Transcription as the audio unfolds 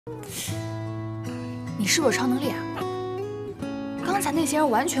你是不是有超能力啊？刚才那些人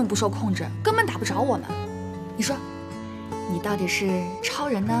完全不受控制，根本打不着我们。你说，你到底是超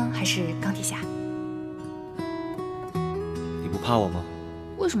人呢，还是钢铁侠？你不怕我吗？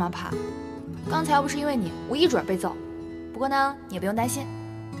为什么要怕？刚才要不是因为你，我一准被揍。不过呢，你也不用担心，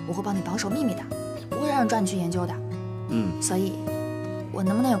我会帮你保守秘密的，不会让人抓你去研究的。所以，我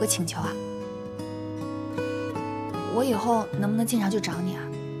能不能有个请求啊？我以后能不能经常去找你啊？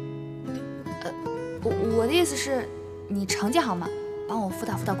我的意思是，你成绩好吗？帮我辅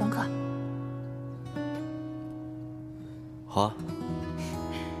导功课。好啊。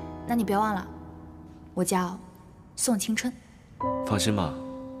那你别忘了，我叫宋青春。放心吧，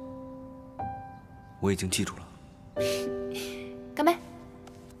我已经记住了。干杯！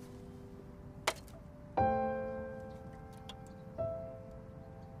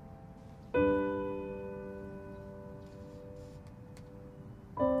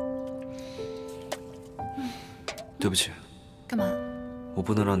对不起。干嘛？我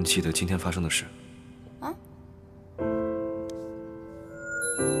不能让你记得今天发生的事。啊？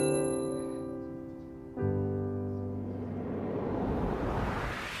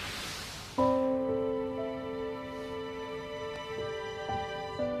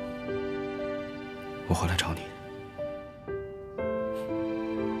我会来找你。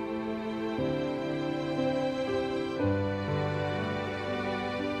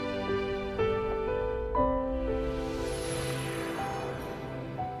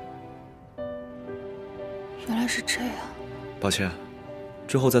原来是这样。抱歉，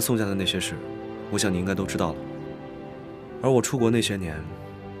之后在宋家的那些事，我想你应该都知道了。而我出国那些年，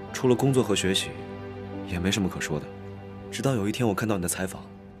除了工作和学习，也没什么可说的。直到有一天我看到你的采访，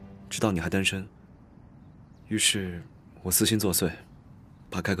知道你还单身，于是我私心作祟，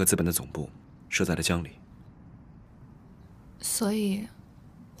把盖格资本的总部设在了江里。所以，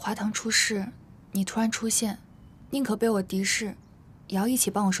华堂出事，你突然出现，宁可被我敌视，也要一起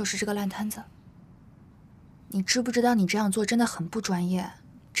帮我收拾这个烂摊子。你知不知道你这样做真的很不专业？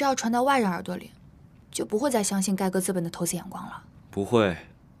这要传到外人耳朵里，就不会再相信盖格资本的投资眼光了。不会，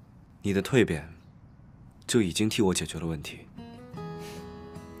你的蜕变就已经替我解决了问题。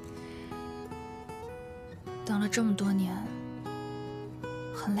等了这么多年，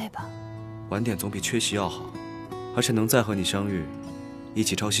很累吧？晚点总比缺席要好，而且能再和你相遇，一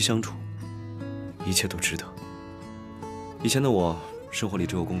起朝夕相处，一切都值得。以前的我生活里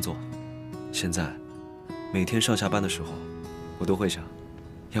只有工作，现在每天上下班的时候，我都会想，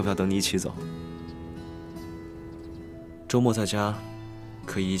要不要等你一起走？周末在家，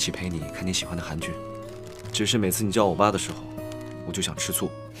可以一起陪你看你喜欢的韩剧。只是每次你叫我爸的时候，我就想吃醋，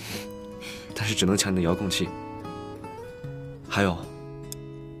但是只能抢你的遥控器。还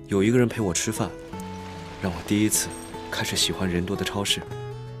有一个人陪我吃饭，让我第一次开始喜欢人多的超市，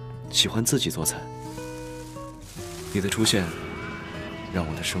喜欢自己做菜。你的出现，让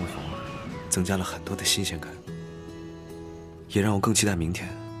我的生活增加了很多的新鲜感，也让我更期待明天。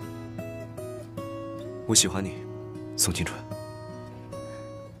我喜欢你，宋青春。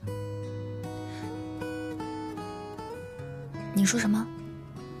你说什么？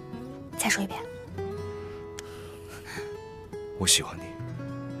再说一遍。我喜欢你，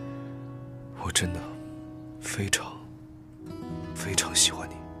我真的非常非常喜欢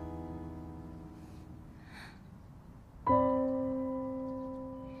你。